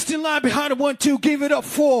Next in line behind the 1-2, give it up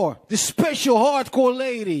for the special hardcore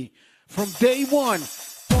lady from day one.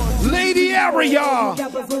 Lady Area.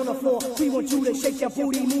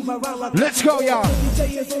 Let's go, y'all.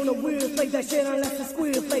 Play that shit unless the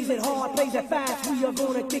squeal plays it hard, plays it fast. We are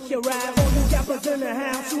gonna kick your ass. All you gappers in the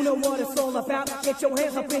house, you know what it's all about. Get your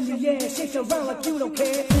hands up in the air, shake around like you don't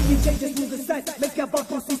care. DJ just move the set, make your bump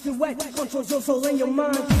pussy sweat. Control your soul and your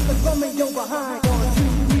mind, keep the drum in your behind. 1, 2,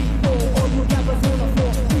 3, 4. All you gappers on the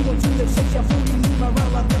floor, we want you to shake your booty, move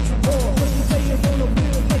around like what you want. When you play it on the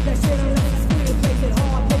wheel, play that shit unless the squeal plays it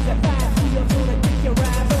hard, plays it fast. We are gonna kick your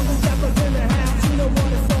ass. All you gappers in the house, you know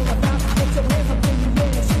what it's all about. Get your hands up in the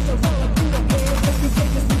air, shake around like you don't care. DJ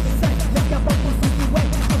just move the set, make your bump pussy sweat.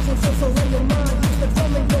 Control your soul and your mind, keep the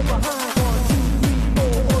drum in your behind. 1, 2, 3,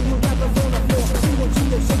 4. All you gappers on the floor, we want you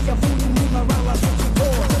to shake your booty, move around like what you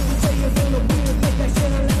want. When you play it on the wheel, play that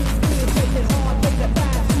shit unless the squeal plays it hard, plays it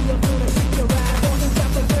fast. We are gonna kick your ass. All you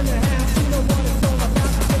gappers in the house, you know what it's all about. Get your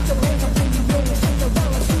hands up in the air, shake around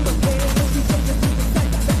like you don't care. DJ just move the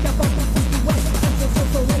set, make your bump pussy sweat. Control your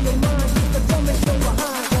soul and your mind, keep the drum in your behind.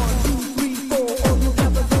 1, 2, 3, 4. All you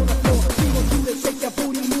gappers on the floor, we want you to shake your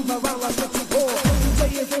booty, move around like what you want. When you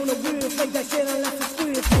play it on the wheel, play that shit unless the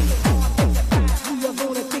squeal plays it hard, plays it fast. We are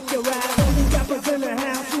gonna kick your ass. All you gappers in the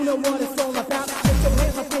house, you know what it's all about. Get your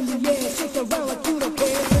hands up in the air, shake around like you don't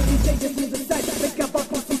care. DJ just move the set, make your bump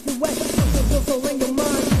pussy sweat. Control your soul and your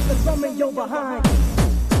mind, keep the drum in your behind.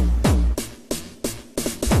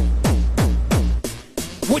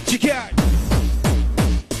 What you got?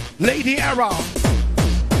 Lady Era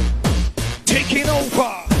taking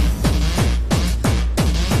over.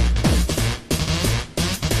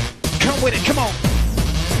 Come with it, come on.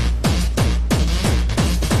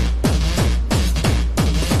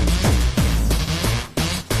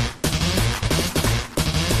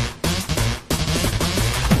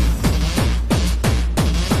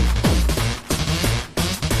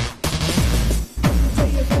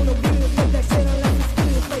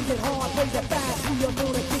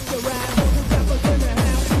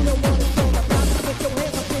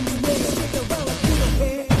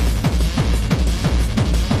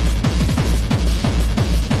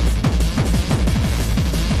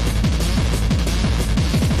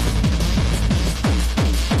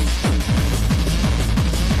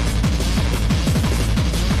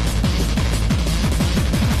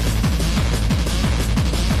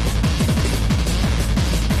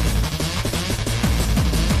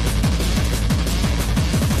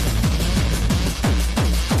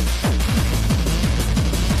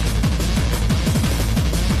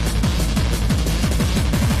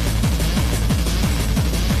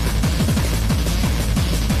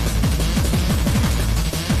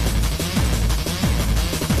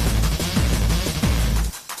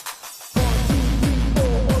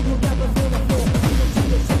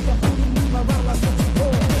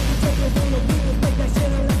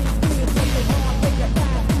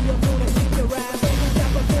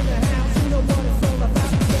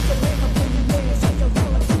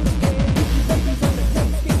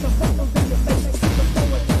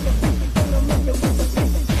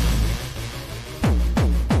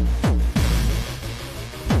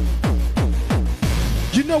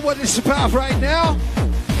 You know what it's about right now?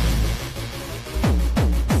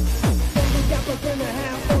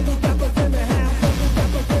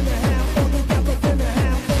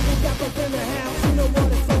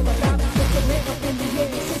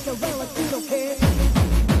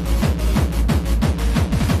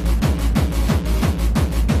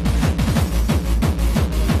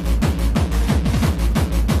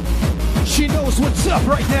 She knows what's up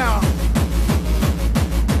right now.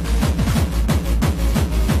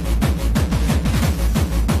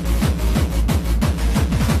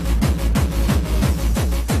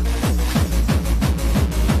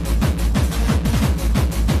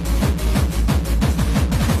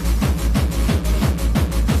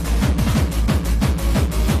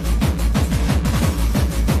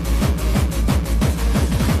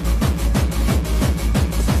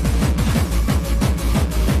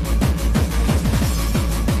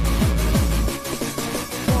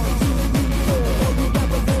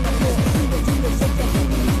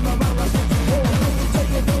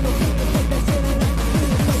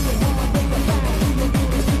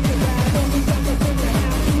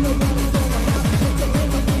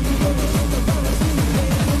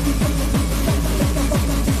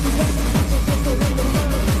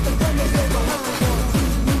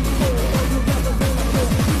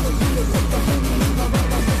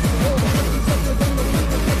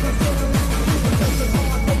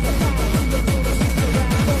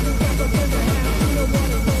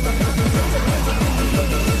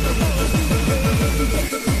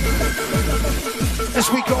 As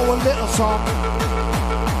we go a little song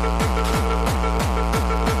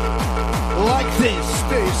like this.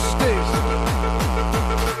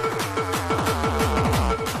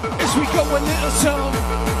 As we go a little song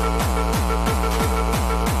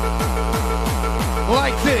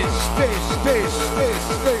like this.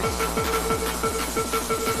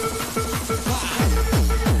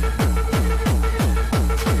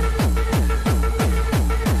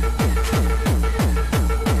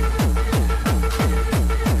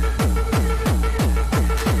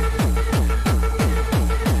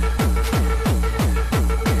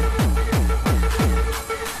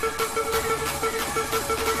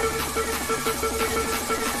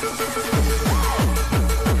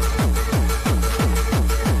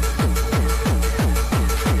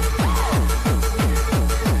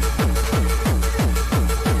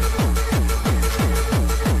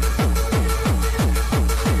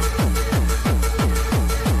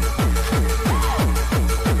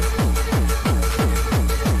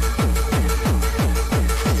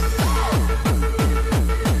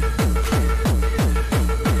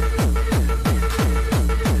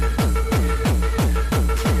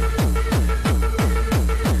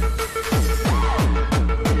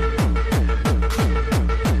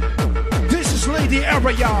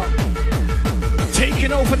 Y'all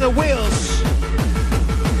taking over the wheels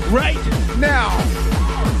right now.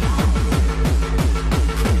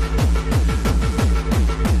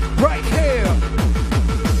 Right here.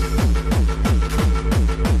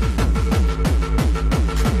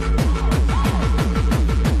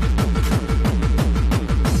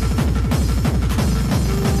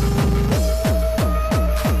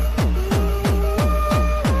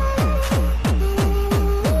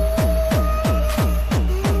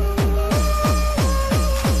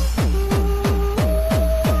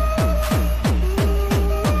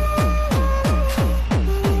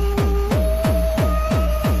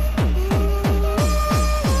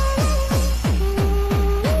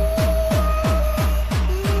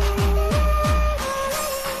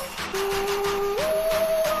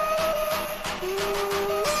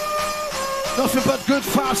 Nothing but good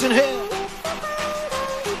vibes in here.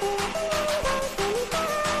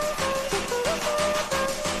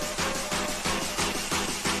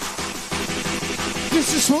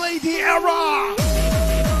 This is Lady Era.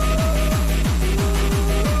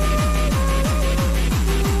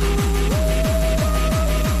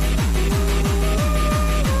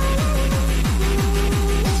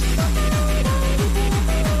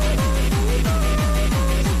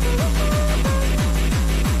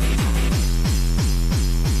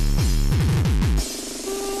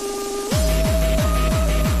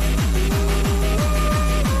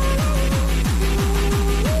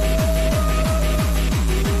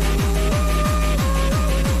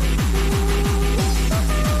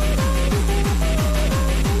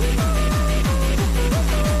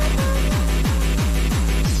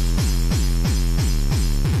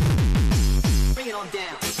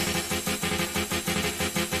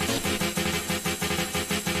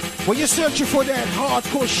 When you're searching for that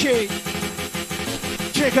hardcore shit,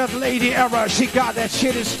 check out Lady Era. She got that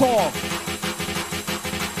shit in store.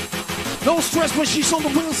 No stress when she's on the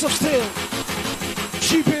wheels of steel.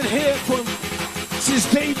 She been here since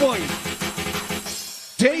day one.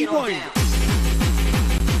 Day one.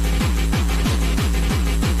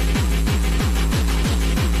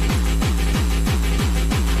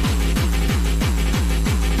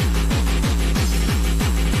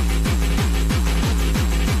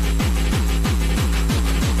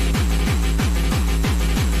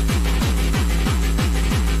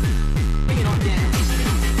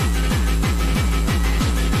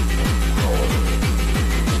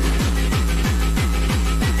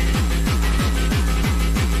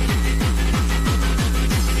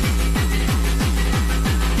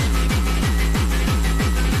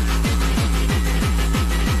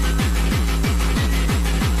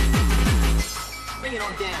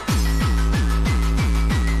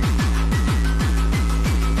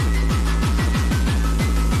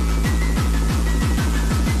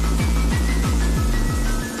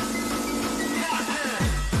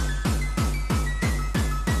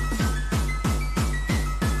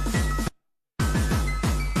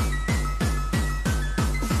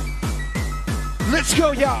 Let's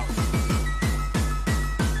go, y'all.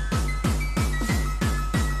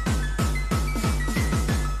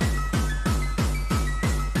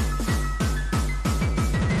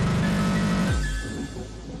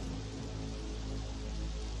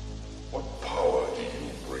 What power do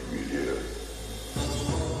you bring me here?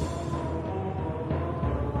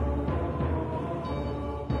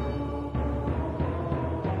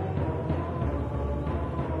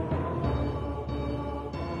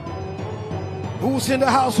 Who's in the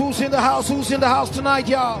house? Who's in the house? Who's in the house tonight,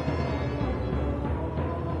 y'all?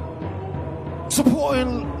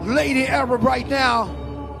 Supporting Lady Arab right now.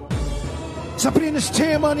 Sabrina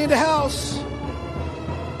Stearman in the house.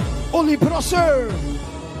 Ollie Brosser.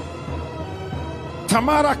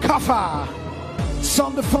 Tamara Kaffa.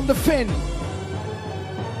 Sander van der Ven.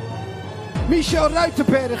 Michel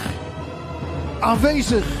Ruitenberg.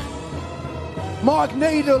 Aanwezig. Mark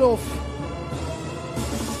Nederhoff.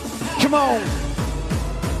 Come on.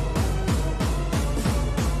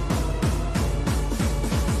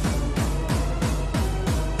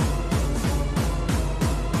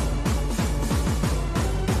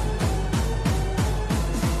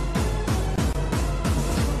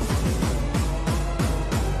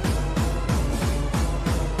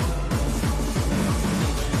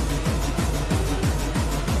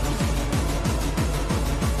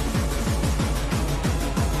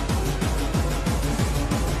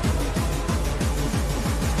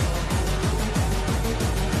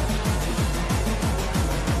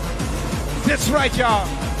 That's right,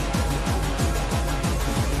 y'all.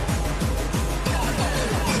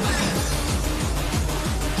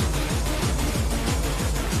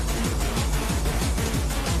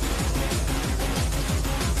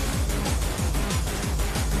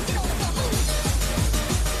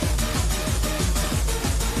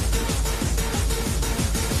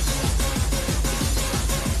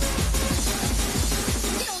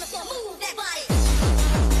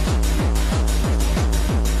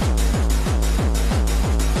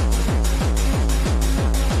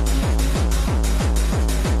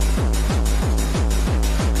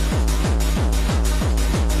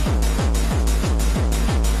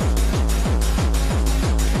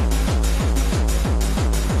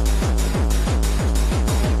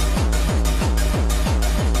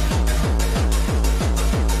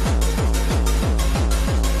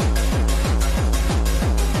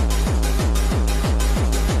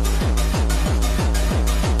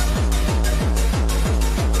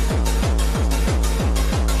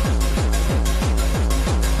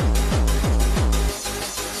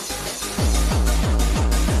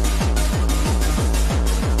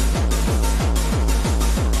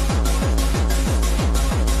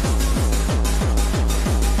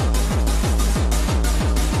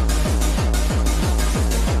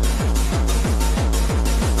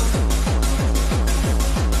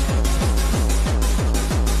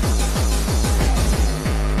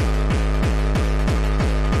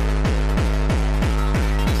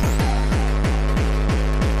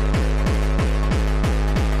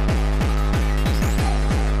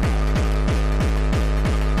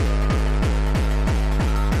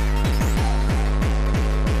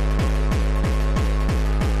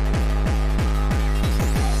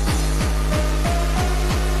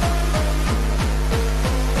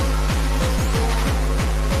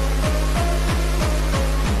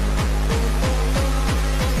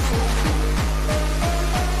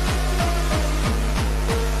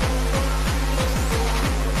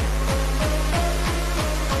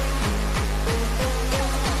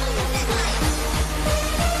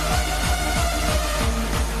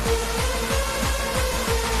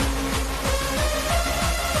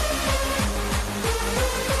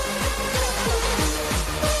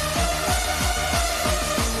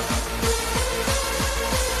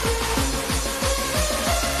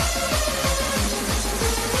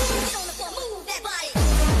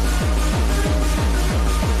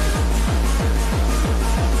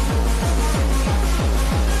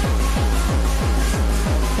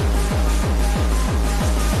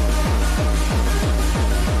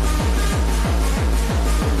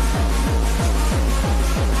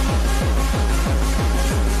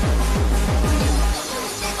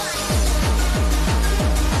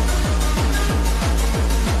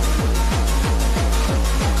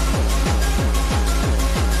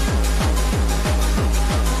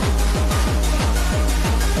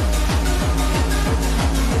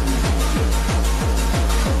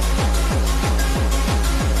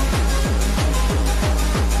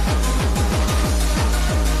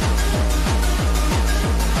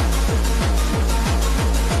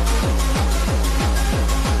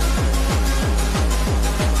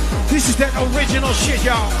 This is that original shit,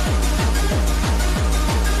 y'all.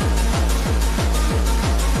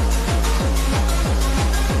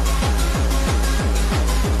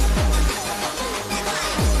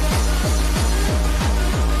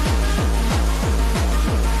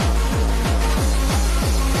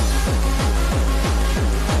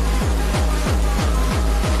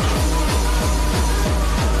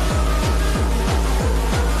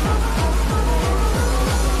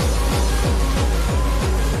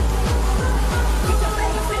 Get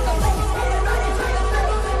your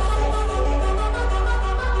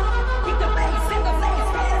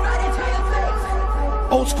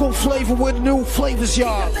hardcore flavor with new flavors,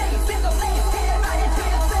 y'all.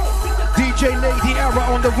 DJ Lady Era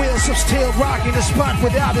on the wheels of steel, rocking the spot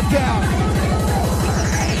without a doubt.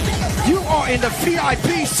 You are in the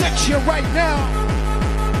VIP section right now.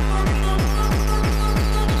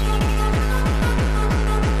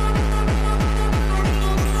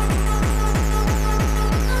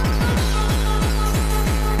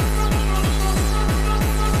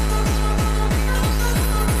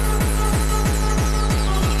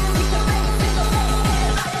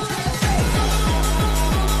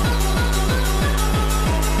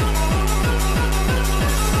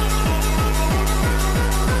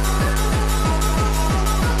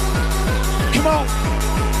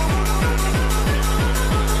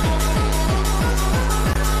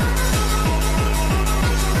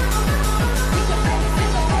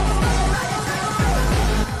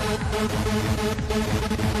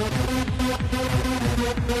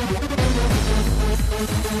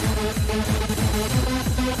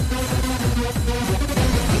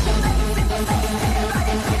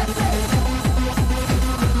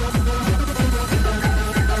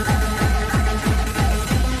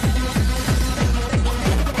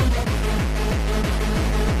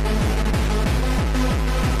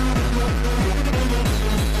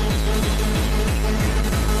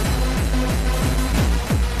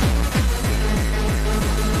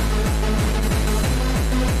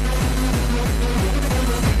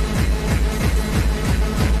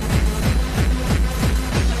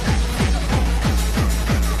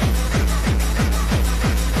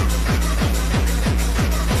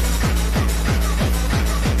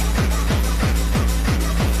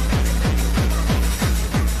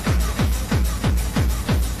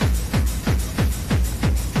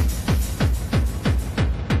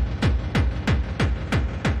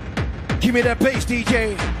 Give me that bass,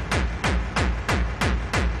 DJ.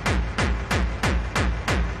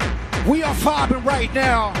 We are vibing right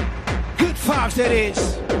now. Good vibes, that is.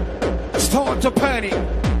 Start to panic.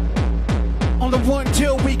 On the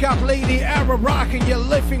 1-2, we got Lady Era rocking your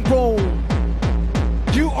living room.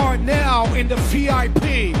 You are now in the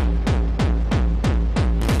VIP.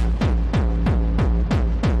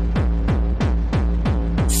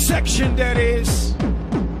 Section, that is.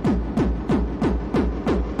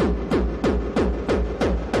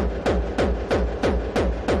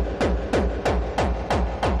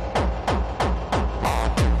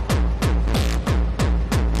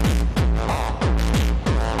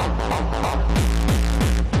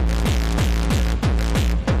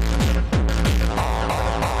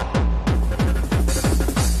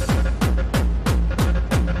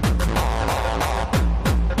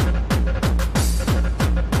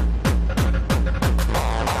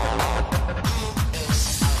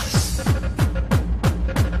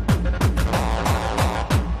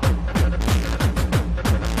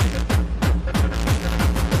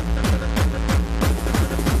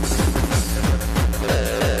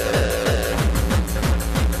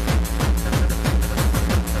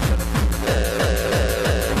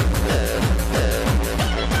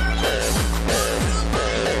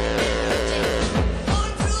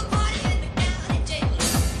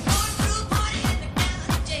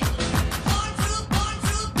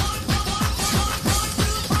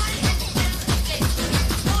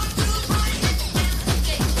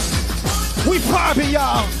 We vibing,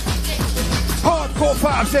 y'all. Hardcore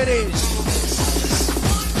vibes, that is.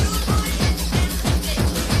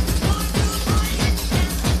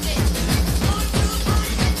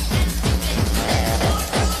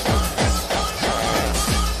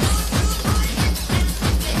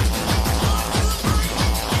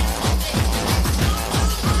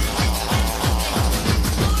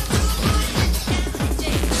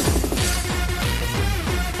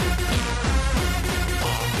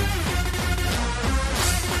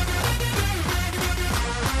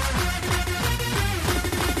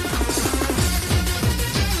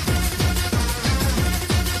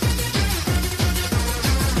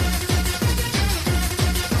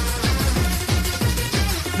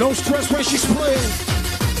 No stress when she's playing.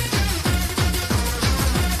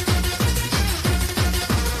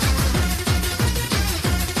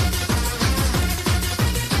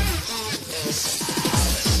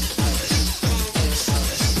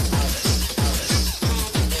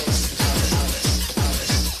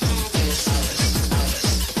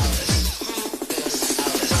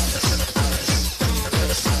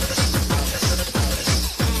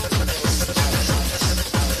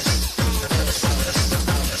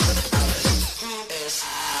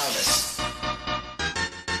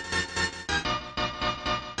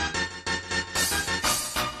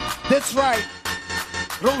 That's right.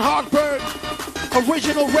 Ron Hartberg,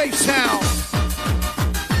 original rave sound.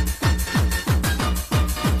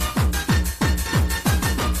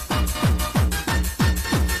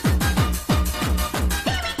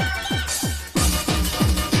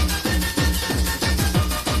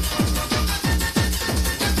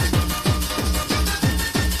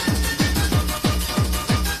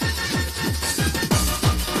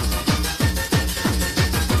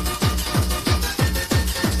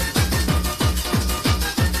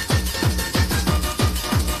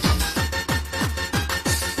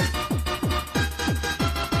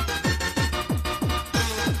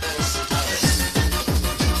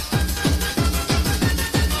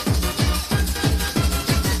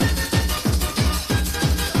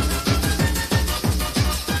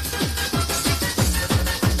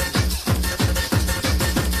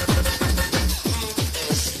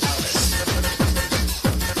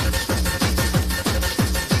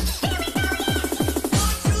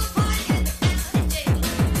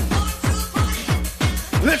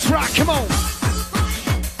 Come on.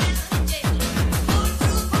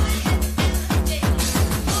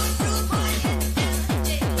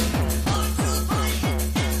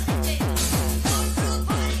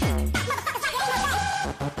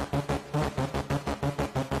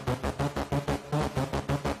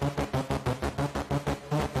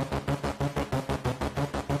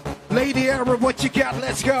 Lady Era, what you got?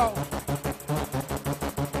 Let's go.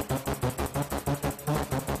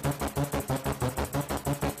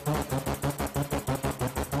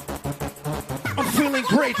 I'm feeling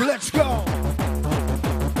great. Let's go.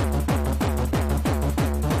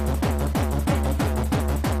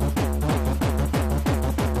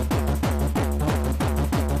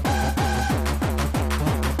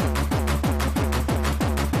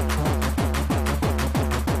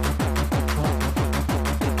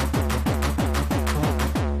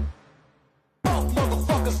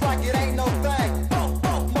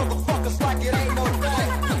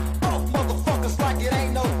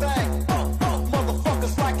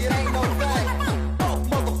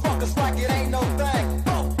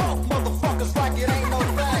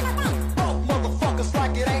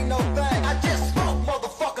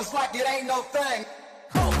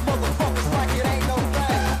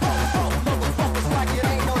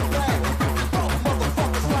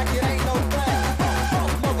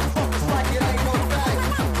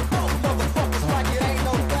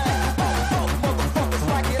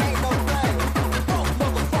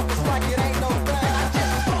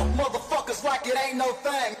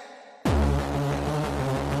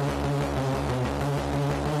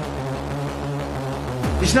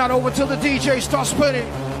 It's not over till the DJ starts spinning.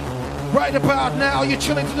 Right about now, you're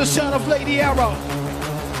chilling to the sound of Lady Arrow.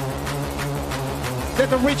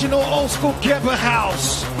 That original old school Gabba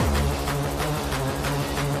house.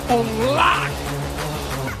 On lock.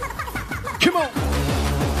 Come on.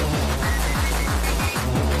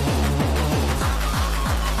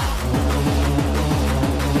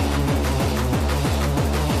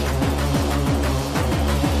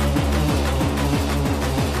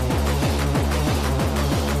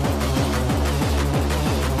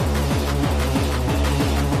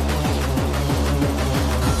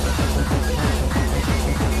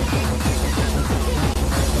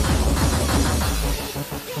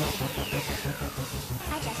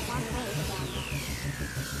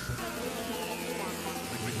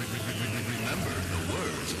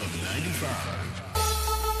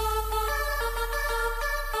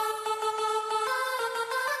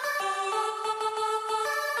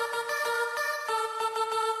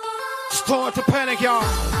 Start to panic, y'all.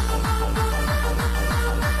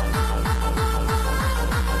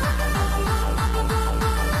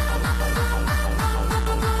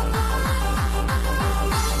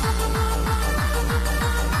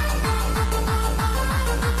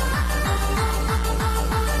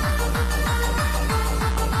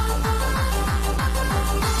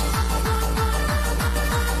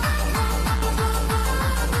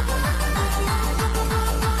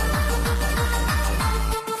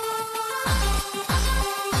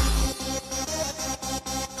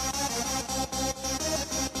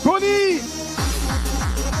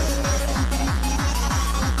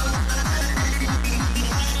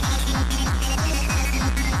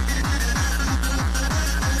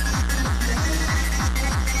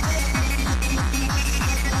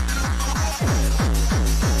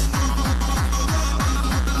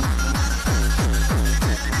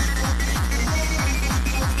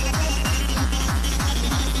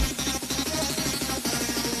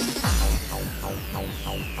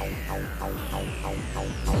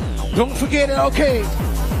 Don't forget it, okay?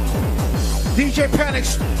 DJ Panic,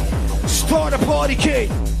 start a party, kid.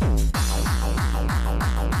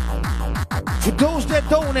 For those that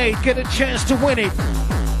donate, get a chance to win it.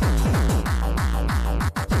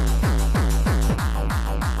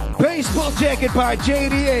 Baseball jacket by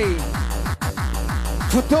JDA.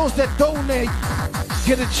 For those that donate,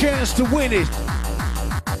 get a chance to win it.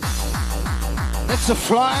 That's a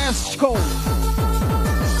fly-ass score.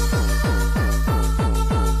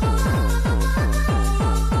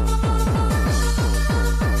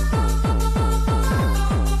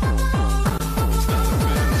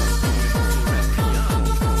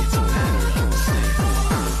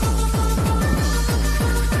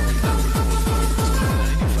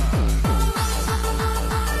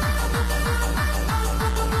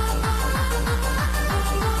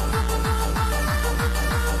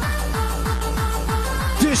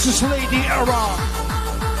 This is Lady Era.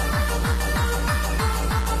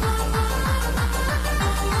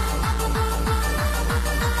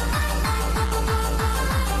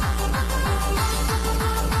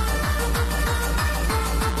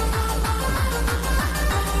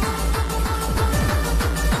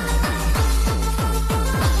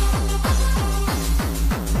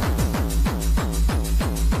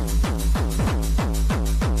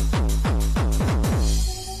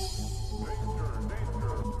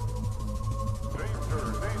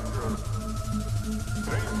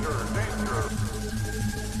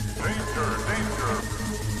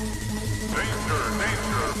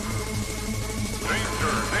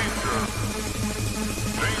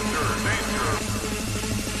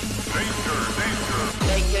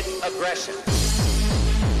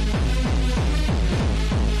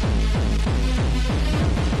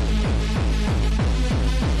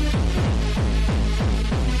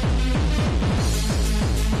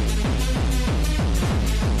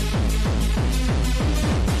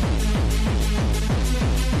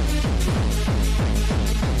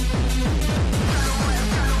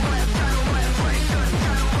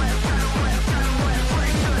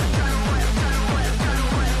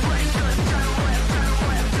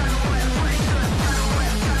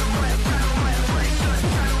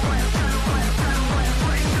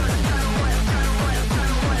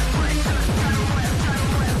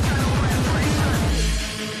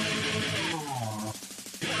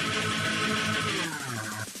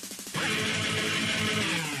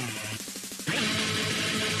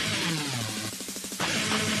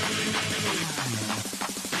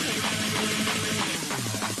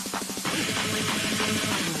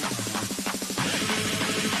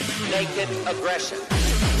 naked aggression.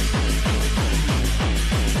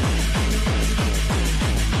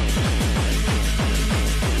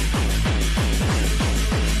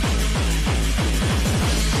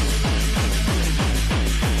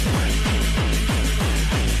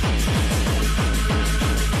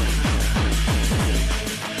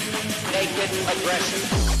 Naked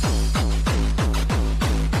aggression.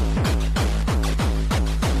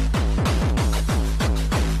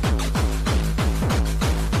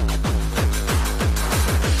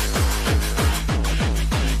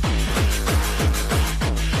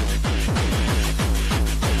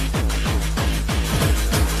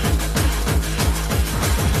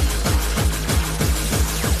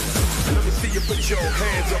 Put your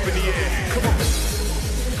hands up in the air. Come on.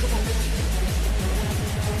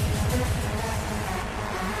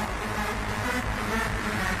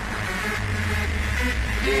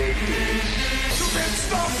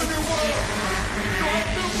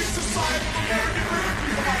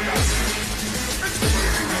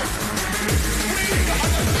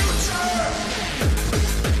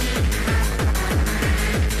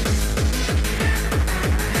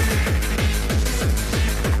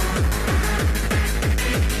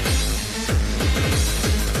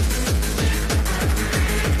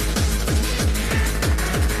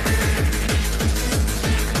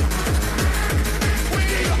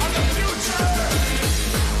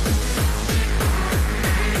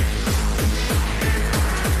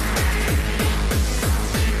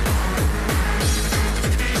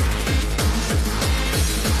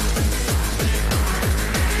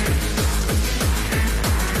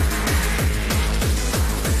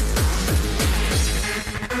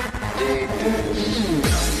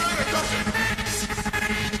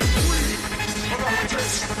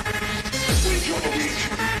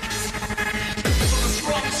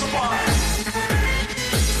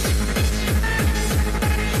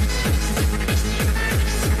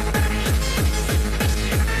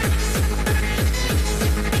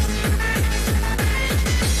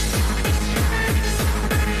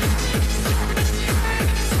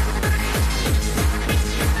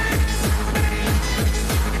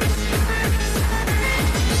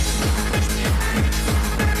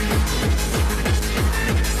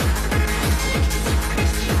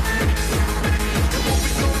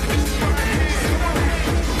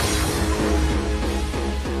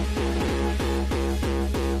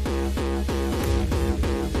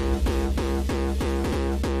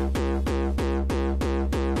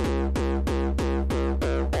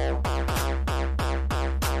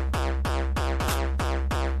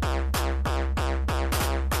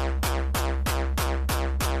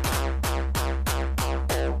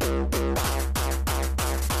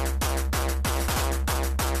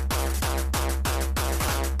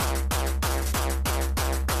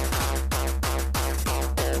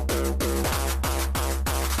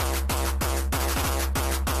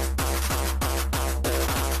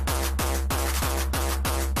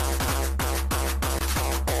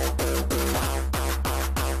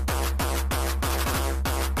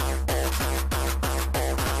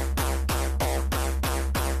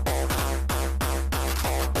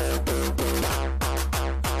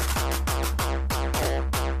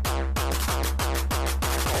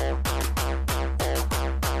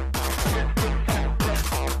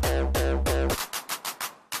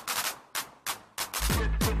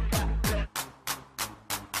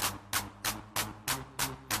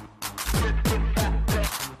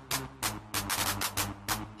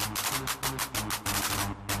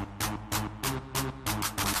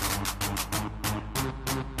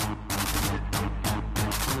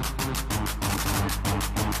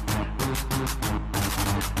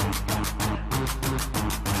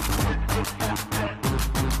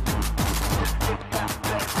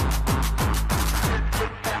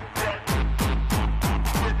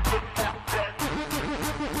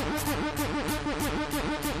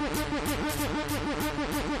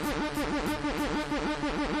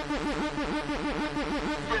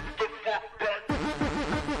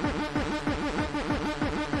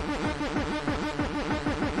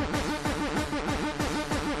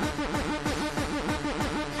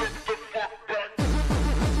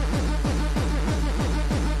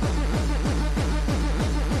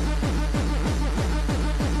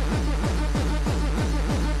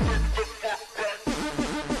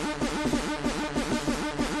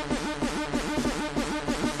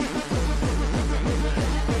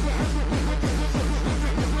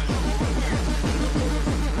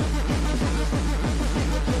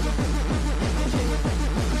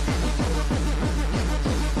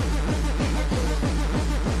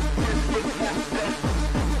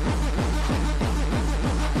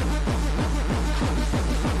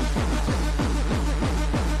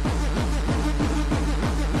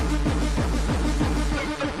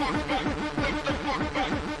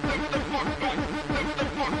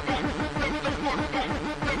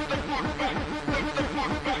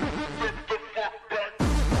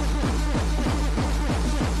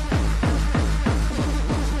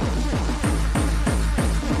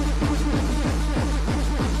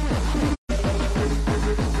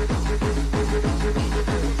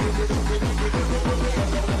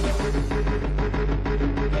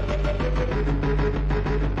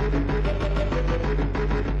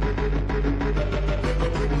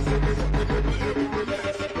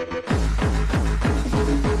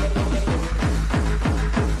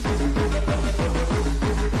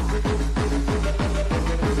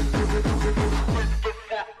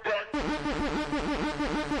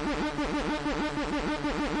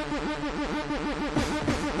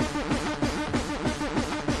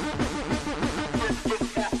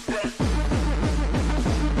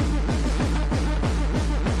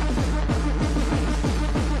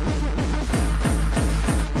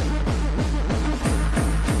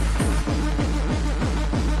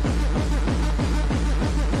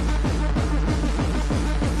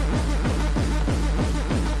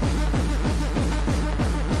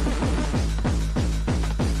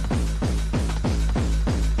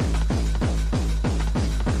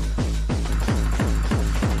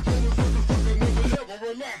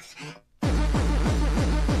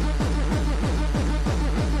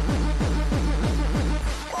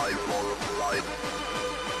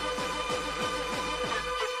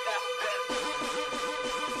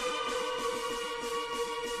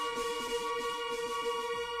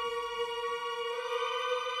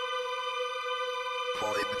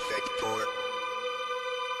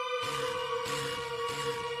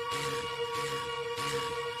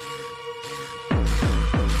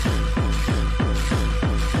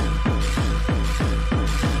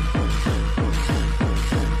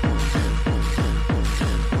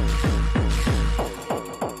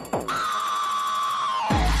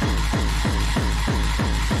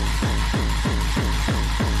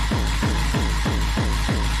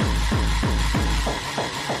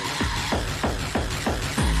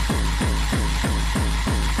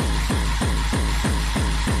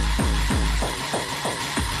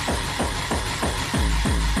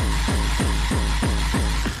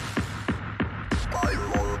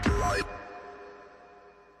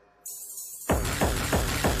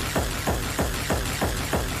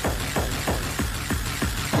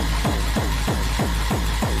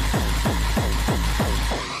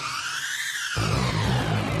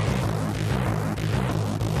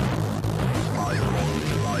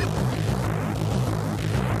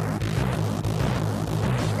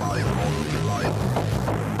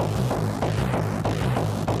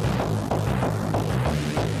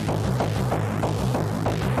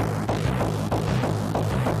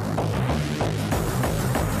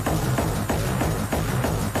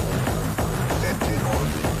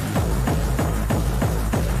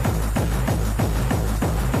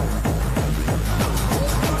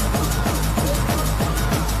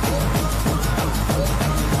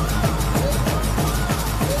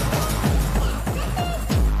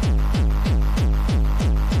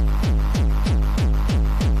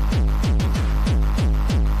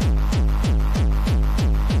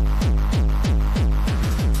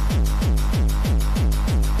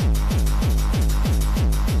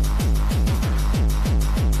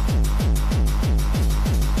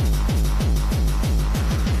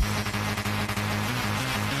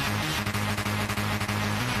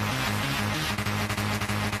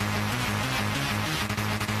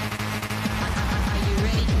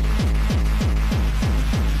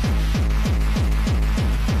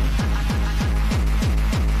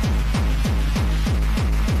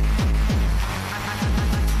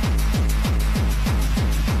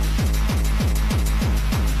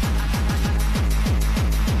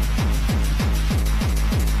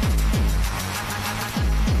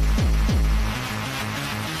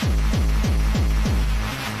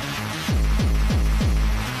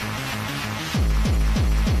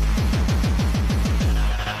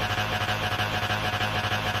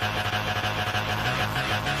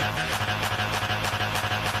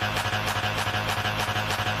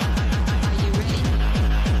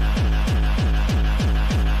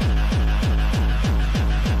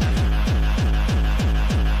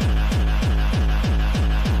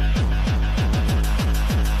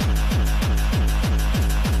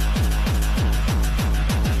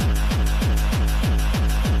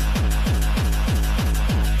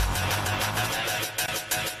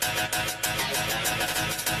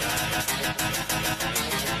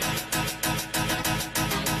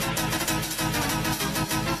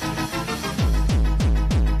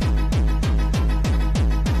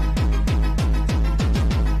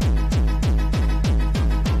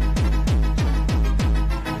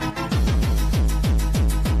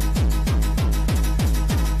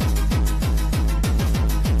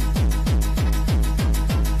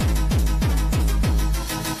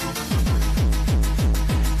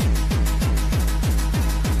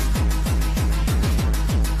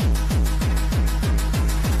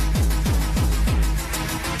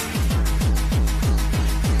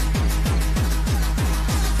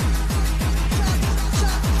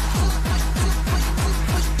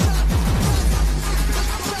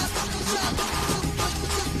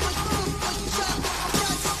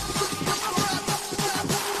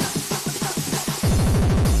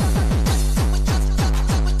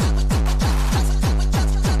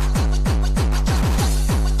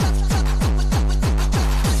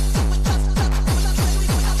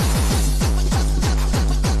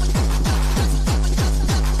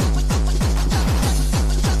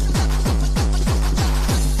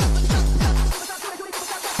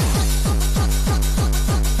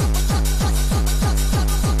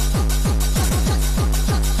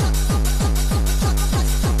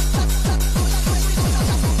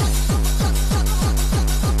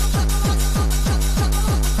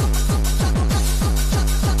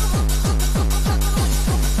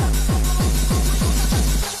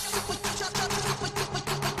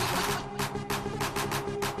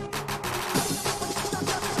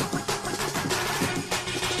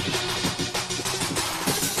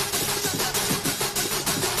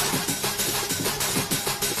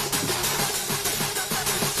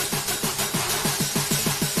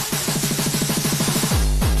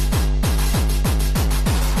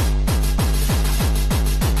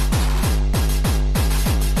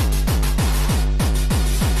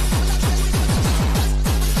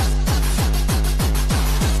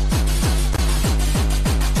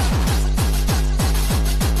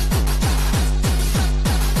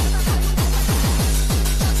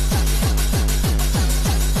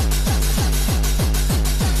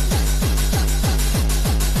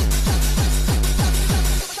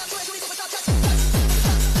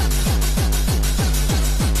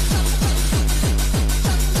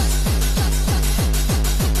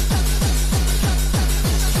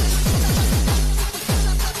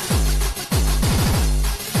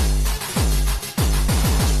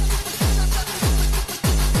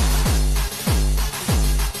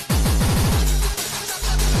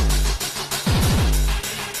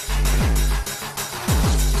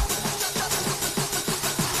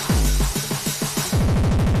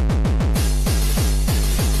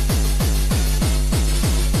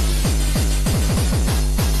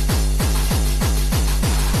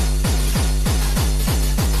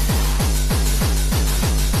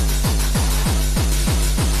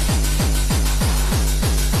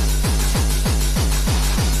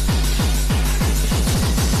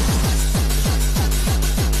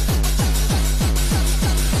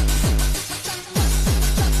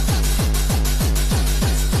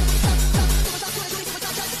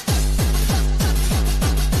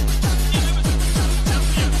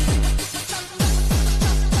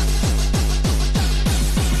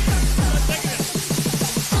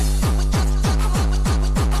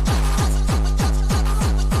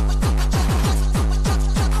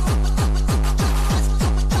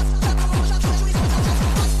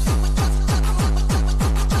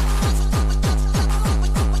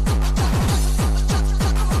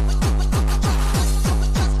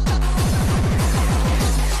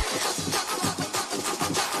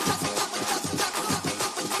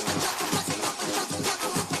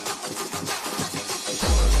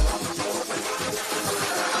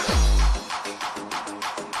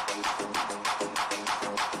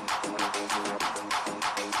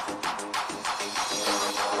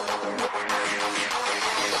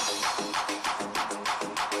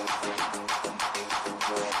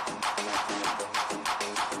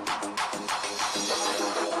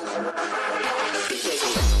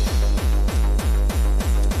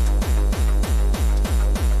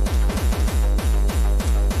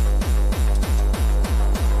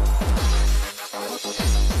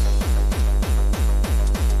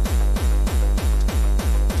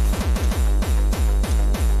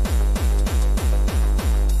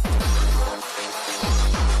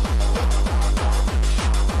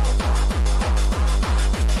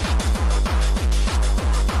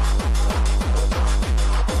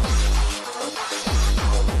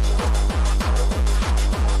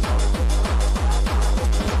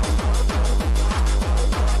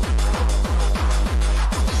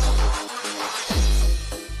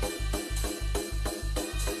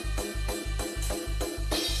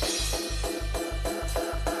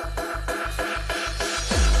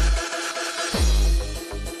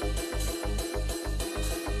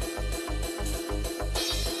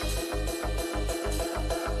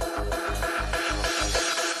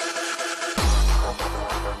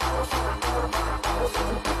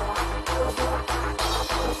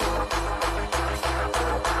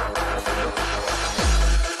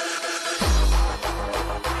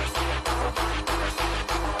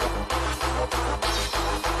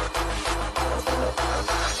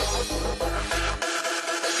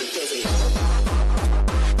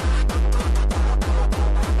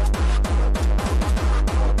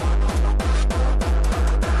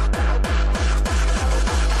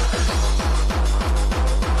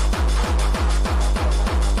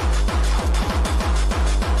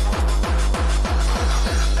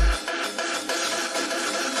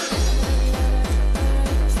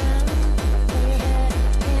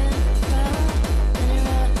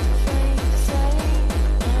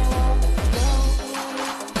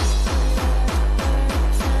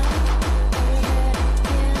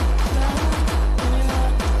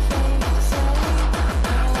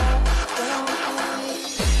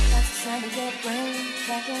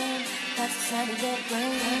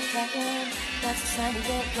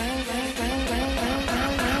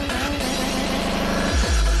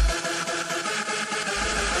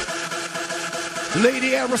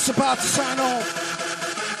 Lady Era's about to sign off.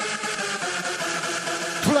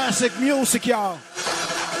 Classic music, y'all.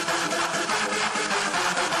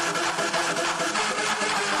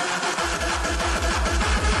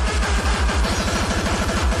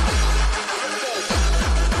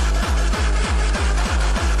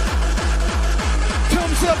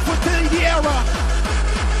 Thumbs up for Lady Era.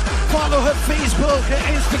 Follow her Facebook, her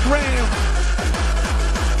Instagram.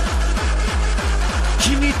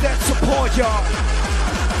 You need that support, y'all.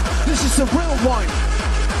 This is a real one.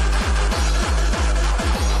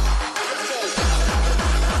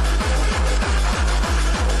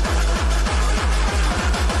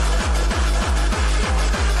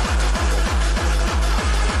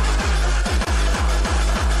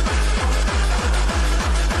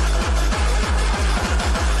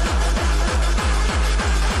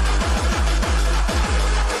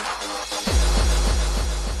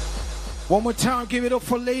 One more time, give it up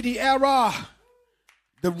for Lady Era,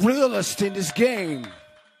 the realest in this game.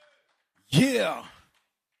 Yeah.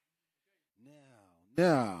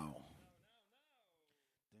 Now.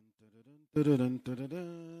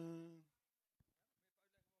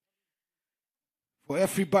 For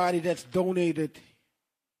everybody that's donated,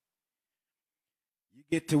 you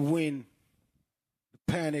get to win the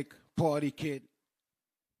Panic Party Kit.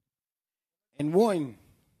 And one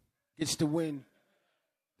gets to win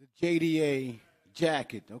the JDA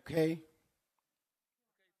jacket, okay?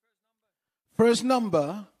 First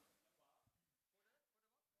number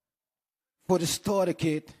for the starter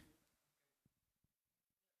kit,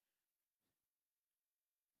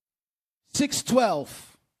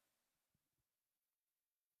 612.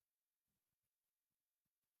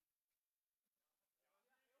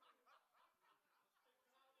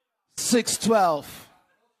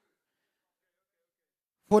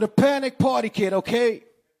 For the Panic Party Kit, okay?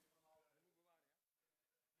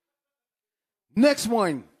 Next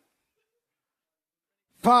one,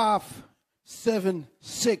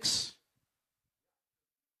 576.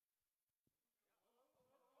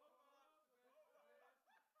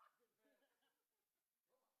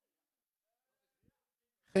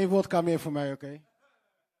 Geen vodka meer voor mij, oké?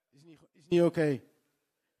 Is niet oké.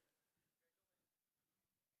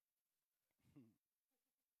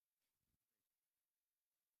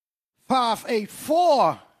 Five, 8,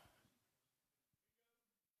 4.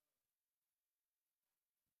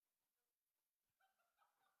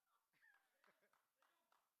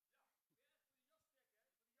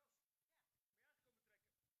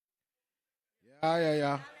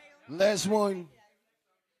 Ja. Last one.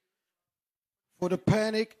 For the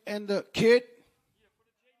Panic and the kit.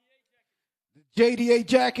 The JDA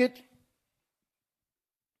jacket.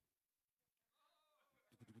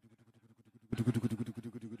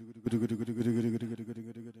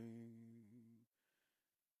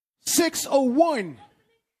 $601.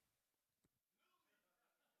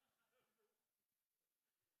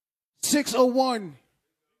 $601.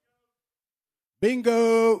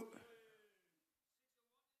 Bingo.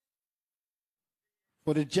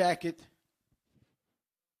 For the jacket.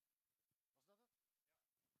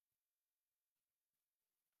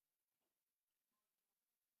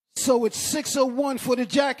 So it's 601 voor de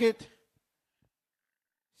jacket.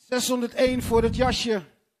 601 voor het jasje.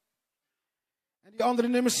 En die andere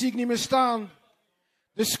nummers zie ik niet meer staan.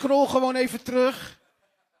 Dus scroll gewoon even terug.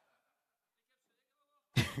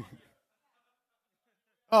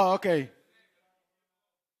 Oh, oké.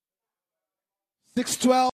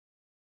 612.